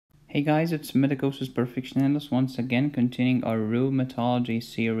Hey guys, it's Medicosis Perfectionalis once again, continuing our rheumatology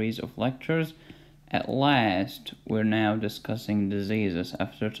series of lectures. At last, we're now discussing diseases.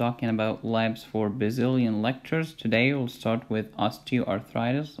 After talking about labs for bazillion lectures, today we'll start with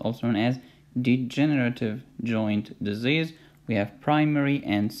osteoarthritis, also known as degenerative joint disease. We have primary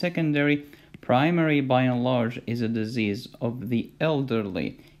and secondary. Primary, by and large, is a disease of the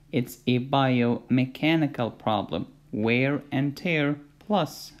elderly. It's a biomechanical problem, wear and tear,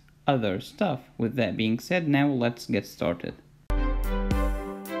 plus other stuff. With that being said, now let's get started.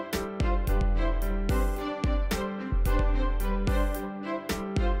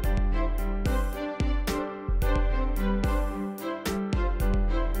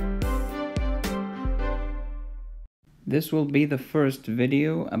 This will be the first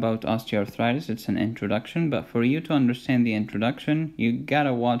video about osteoarthritis. It's an introduction, but for you to understand the introduction, you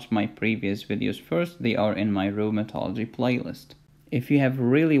gotta watch my previous videos first. They are in my rheumatology playlist. If you have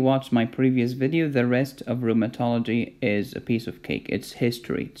really watched my previous video, the rest of rheumatology is a piece of cake. It's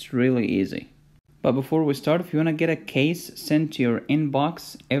history. It's really easy. But before we start, if you want to get a case sent to your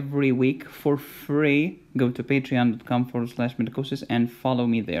inbox every week for free, go to patreon.com/medicosis and follow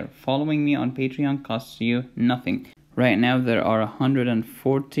me there. Following me on Patreon costs you nothing. Right now, there are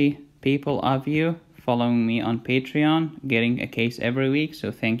 140 people of you following me on Patreon, getting a case every week.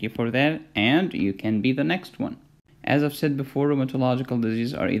 So thank you for that, and you can be the next one. As I've said before, rheumatological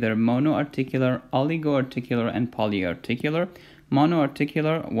diseases are either monoarticular, oligoarticular, and polyarticular.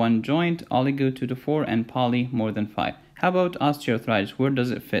 Monoarticular, 1 joint, oligo 2 to 4, and poly more than 5. How about osteoarthritis? Where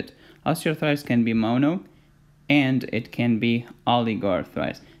does it fit? Osteoarthritis can be mono, and it can be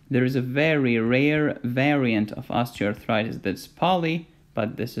oligoarthritis. There is a very rare variant of osteoarthritis that's poly,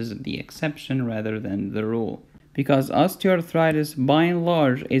 but this is the exception rather than the rule. Because osteoarthritis, by and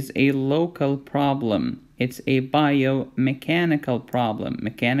large, is a local problem. It's a biomechanical problem.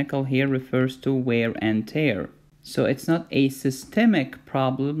 Mechanical here refers to wear and tear. So it's not a systemic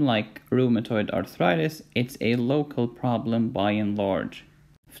problem like rheumatoid arthritis. It's a local problem by and large.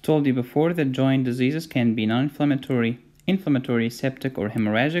 I've told you before that joint diseases can be non-inflammatory, inflammatory, septic, or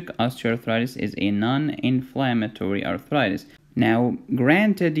hemorrhagic. Osteoarthritis is a non-inflammatory arthritis. Now,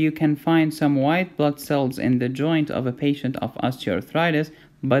 granted, you can find some white blood cells in the joint of a patient of osteoarthritis,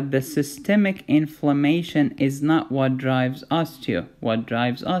 but the systemic inflammation is not what drives osteo. What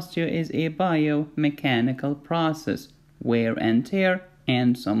drives osteo is a biomechanical process, wear and tear,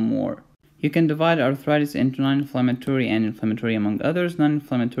 and some more. You can divide arthritis into non-inflammatory and inflammatory among others.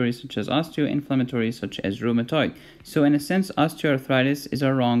 Non-inflammatory such as osteo, inflammatory such as rheumatoid. So in a sense, osteoarthritis is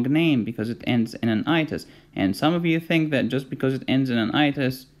a wrong name because it ends in an itis. And some of you think that just because it ends in an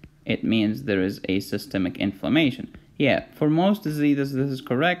itis, it means there is a systemic inflammation. Yeah, for most diseases this is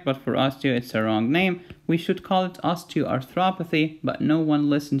correct, but for osteo it's a wrong name. We should call it osteoarthropathy, but no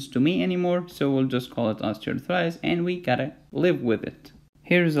one listens to me anymore, so we'll just call it osteoarthritis, and we gotta live with it.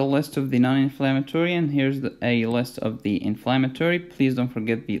 Here's a list of the non-inflammatory, and here's a list of the inflammatory. Please don't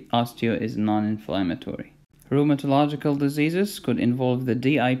forget the osteo is non-inflammatory. Rheumatological diseases could involve the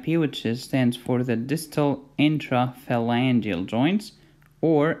DIP, which stands for the distal intraphalangeal joints,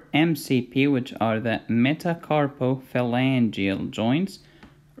 or MCP, which are the metacarpophalangeal joints,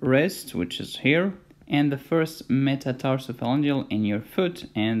 wrist, which is here, and the first metatarsophalangeal in your foot,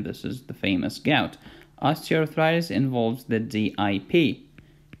 and this is the famous gout. Osteoarthritis involves the DIP.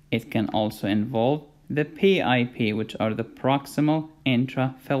 It can also involve the PIP, which are the proximal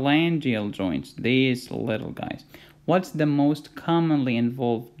intraphalangeal joints, these little guys. What's the most commonly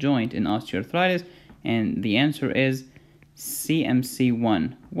involved joint in osteoarthritis? And the answer is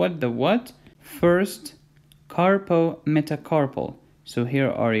CMC1. What? First, carpometacarpal. So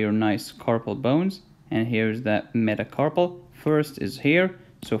here are your nice carpal bones, and here's that metacarpal. First is here,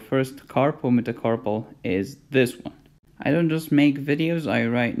 so first carpometacarpal is this one. I don't just make videos, I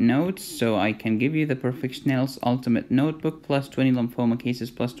write notes, so I can give you the Perfectionalis Ultimate Notebook plus 20 lymphoma cases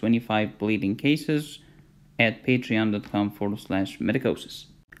plus 25 bleeding cases at patreon.com/medicosis.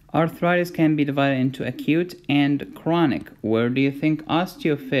 Arthritis can be divided into acute and chronic. Where do you think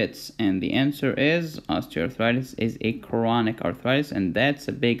osteo fits? And the answer is osteoarthritis is a chronic arthritis, and that's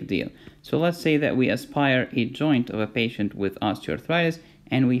a big deal. So let's say that we aspire a joint of a patient with osteoarthritis,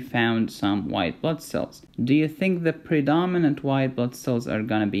 and we found some white blood cells. Do you think the predominant white blood cells are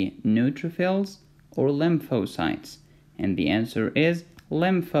gonna be neutrophils or lymphocytes? And the answer is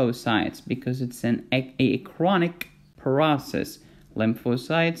lymphocytes, because it's a chronic process.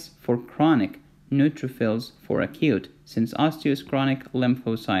 Lymphocytes for chronic, neutrophils for acute. Since osteo is chronic,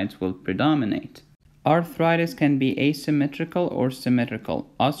 lymphocytes will predominate. Arthritis can be asymmetrical or symmetrical.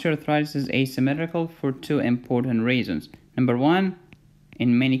 Osteoarthritis is asymmetrical for 2 important reasons. Number 1,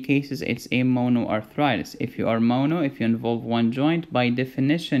 In many cases, it's a monoarthritis. If you are mono, if you involve one joint, by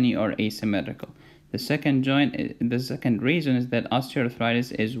definition, you are asymmetrical. The second reason is that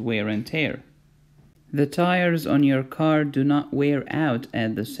osteoarthritis is wear and tear. The tires on your car do not wear out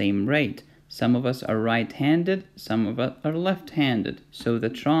at the same rate. Some of us are right-handed, some of us are left-handed. So the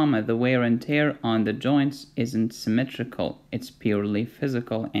trauma, the wear and tear on the joints isn't symmetrical. It's purely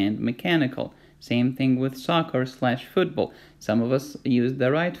physical and mechanical. Same thing with soccer/football. Some of us use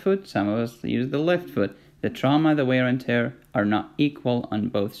the right foot, some of us use the left foot. The trauma, the wear and tear are not equal on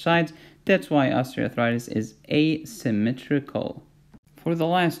both sides. That's why osteoarthritis is asymmetrical. For the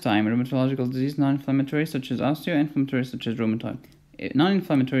last time, rheumatological disease, non-inflammatory such as osteo, inflammatory such as rheumatoid.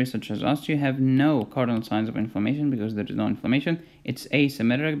 Non-inflammatory such as osteo have no cardinal signs of inflammation because there is no inflammation. It's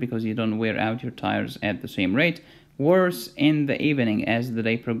asymmetric because you don't wear out your tires at the same rate. Worse in the evening. As the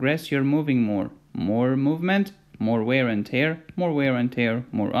day progresses, you're moving more. More movement, more wear and tear, more wear and tear,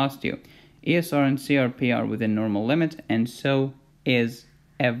 more osteo. ESR and CRP are within normal limit, and so is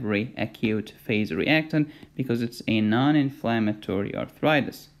every acute phase reactant because it's a non-inflammatory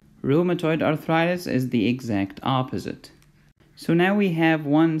arthritis. Rheumatoid arthritis is the exact opposite. So now we have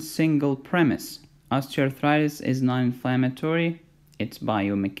one single premise. Osteoarthritis is non-inflammatory. It's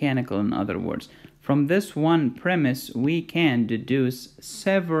biomechanical, in other words. From this one premise, we can deduce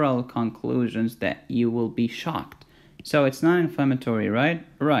several conclusions that you will be shocked. So it's non-inflammatory, right?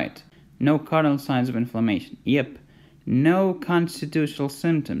 Right. No cardinal signs of inflammation. Yep. No constitutional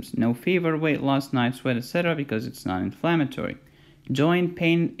symptoms. No fever, weight loss, night sweat, etc. because it's non-inflammatory. Joint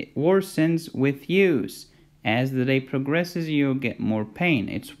pain worsens with use. As the day progresses, you get more pain.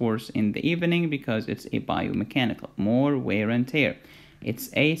 It's worse in the evening because it's a biomechanical. More wear and tear.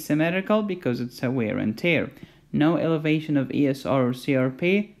 It's asymmetrical because it's a wear and tear. No elevation of ESR or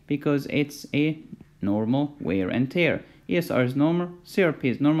CRP because it's a normal wear and tear. ESR is normal, CRP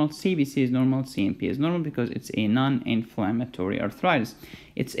is normal, CBC is normal, CMP is normal because it's a non-inflammatory arthritis.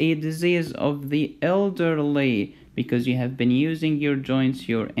 It's a disease of the elderly because you have been using your joints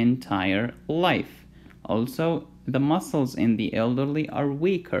your entire life. Also, the muscles in the elderly are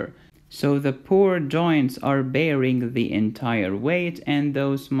weaker. So the poor joints are bearing the entire weight and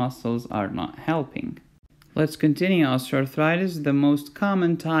those muscles are not helping. Let's continue. Osteoarthritis, the most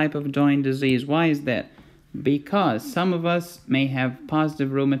common type of joint disease. Why is that? Because some of us may have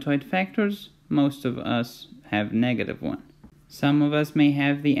positive rheumatoid factors, most of us have negative one. Some of us may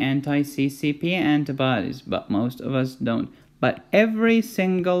have the anti-CCP antibodies, but most of us don't. But every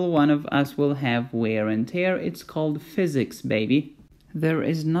single one of us will have wear and tear. It's called physics, baby. There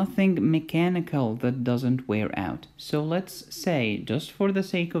is nothing mechanical that doesn't wear out. So let's say, just for the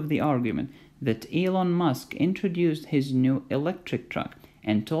sake of the argument, that Elon Musk introduced his new electric truck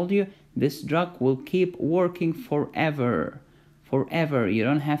and told you this truck will keep working forever. Forever. You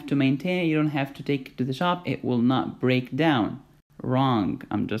don't have to maintain it. You don't have to take it to the shop. It will not break down. Wrong.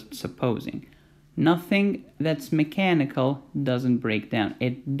 I'm just supposing. Nothing that's mechanical doesn't break down.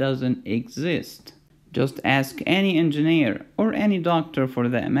 It doesn't exist. Just ask any engineer or any doctor for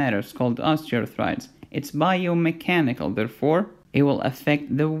that matter. It's called osteoarthritis. It's biomechanical. Therefore, it will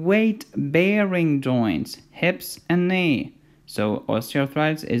affect the weight-bearing joints, hips and knee. So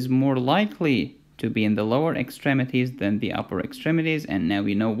osteoarthritis is more likely to be in the lower extremities than the upper extremities, and now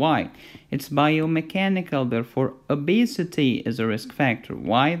we know why. It's biomechanical, therefore obesity is a risk factor.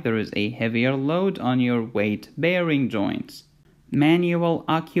 Why? There is a heavier load on your weight-bearing joints. Manual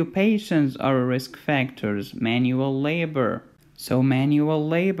occupations are risk factors. Manual labor. So manual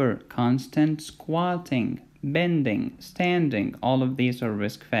labor, constant squatting, bending, standing, all of these are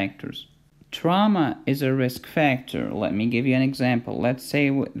risk factors. Trauma is a risk factor. Let me give you an example. Let's say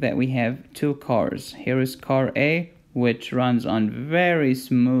that we have two cars. Here is car A, which runs on very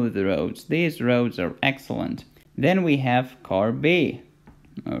smooth roads. These roads are excellent. Then we have car B.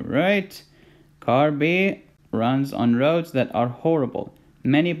 Alright. Car B runs on roads that are horrible.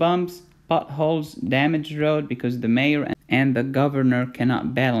 Many bumps, potholes, damaged road because the mayor and the governor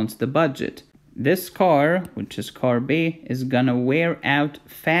cannot balance the budget. This car, which is car B, is gonna wear out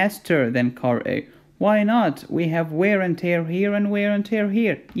faster than car A. Why not? We have wear and tear here and wear and tear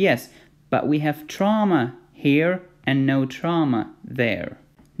here. Yes, but we have trauma here and no trauma there.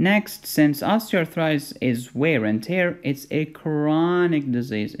 Next, since osteoarthritis is wear and tear, it's a chronic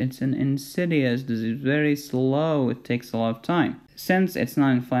disease. It's an insidious disease, very slow. It takes a lot of time. Since it's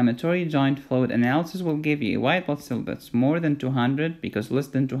non-inflammatory, joint fluid analysis will give you a white blood cell that's more than 200, because less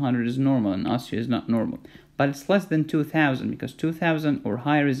than 200 is normal and osteo is not normal. But it's less than 2000 because 2000 or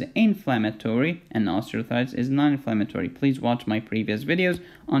higher is inflammatory and osteoarthritis is non-inflammatory. Please watch my previous videos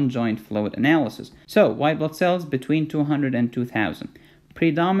on joint fluid analysis. So, white blood cells between 200 and 2000.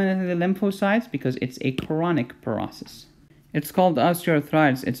 Predominantly lymphocytes because it's a chronic process. It's called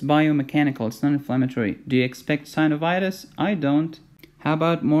osteoarthritis. It's biomechanical. It's non-inflammatory. Do you expect synovitis? I don't. How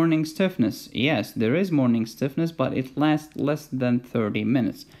about morning stiffness? Yes, there is morning stiffness, but it lasts less than 30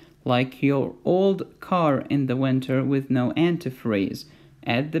 minutes. Like your old car in the winter with no antifreeze.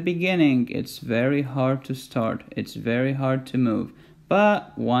 At the beginning, it's very hard to start. It's very hard to move.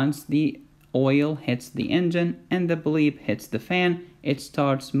 But once the oil hits the engine and the bleep hits the fan, it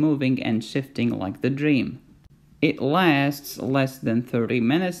starts moving and shifting like the dream. It lasts less than 30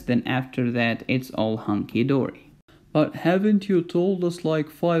 minutes, then after that, it's all hunky-dory. But haven't you told us like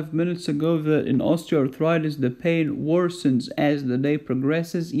 5 minutes ago that in osteoarthritis the pain worsens as the day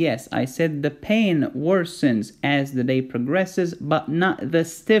progresses? Yes, I said the pain worsens as the day progresses, but not the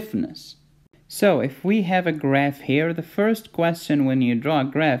stiffness. So if we have a graph here, the first question when you draw a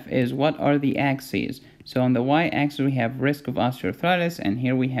graph is what are the axes? So on the y-axis we have risk of osteoarthritis, and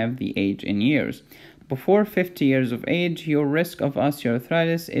here we have the age in years. Before 50 years of age, your risk of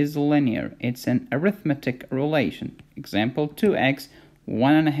osteoarthritis is linear. It's an arithmetic relation. Example 2x,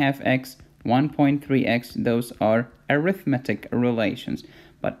 1.5x, 1.3x, those are arithmetic relations.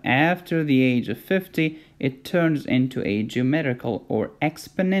 But after the age of 50, it turns into a geometrical or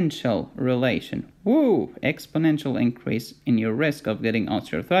exponential relation. Woo! Exponential increase in your risk of getting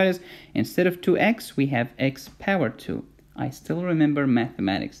osteoarthritis. Instead of 2x, we have x power 2. I still remember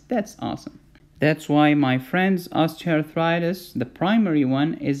mathematics. That's awesome. That's why, my friends, osteoarthritis, the primary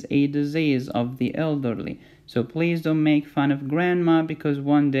one, is a disease of the elderly. So please don't make fun of grandma because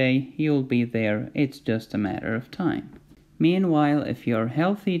one day you'll be there. It's just a matter of time. Meanwhile, if you're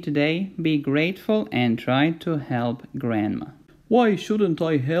healthy today, be grateful and try to help grandma. Why shouldn't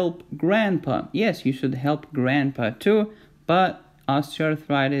I help grandpa? Yes, you should help grandpa too, but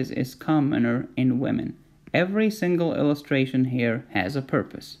osteoarthritis is commoner in women. Every single illustration here has a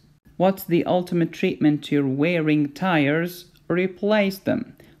purpose. What's the ultimate treatment to your wearing tires? Replace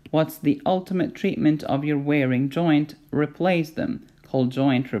them. What's the ultimate treatment of your wearing joint? Replace them. Called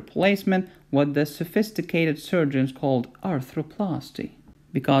joint replacement, what the sophisticated surgeons called arthroplasty.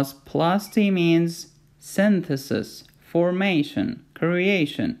 Because plasty means synthesis, formation,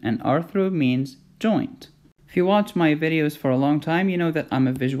 creation, and arthro means joint. If you watch my videos for a long time, you know that I'm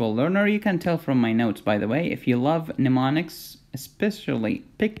a visual learner. You can tell from my notes, by the way. If you love mnemonics, especially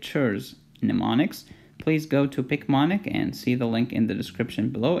pictures mnemonics, please go to Picmonic and see the link in the description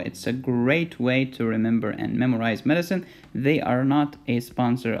below. It's a great way to remember and memorize medicine. They are not a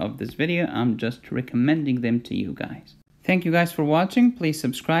sponsor of this video. I'm just recommending them to you guys. Thank you guys for watching. Please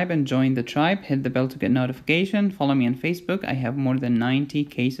subscribe and join the tribe. Hit the bell to get notification. Follow me on Facebook. I have more than 90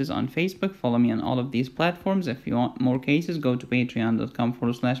 cases on Facebook. Follow me on all of these platforms. If you want more cases, go to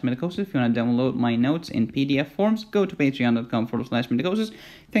patreon.com/medicosis. If you want to download my notes in PDF forms, go to patreon.com/medicosis.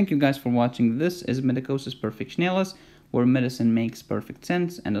 Thank you guys for watching. This is Medicosis Perfectionalis, where medicine makes perfect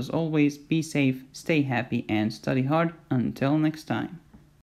sense. And as always, be safe, stay happy, and study hard. Until next time.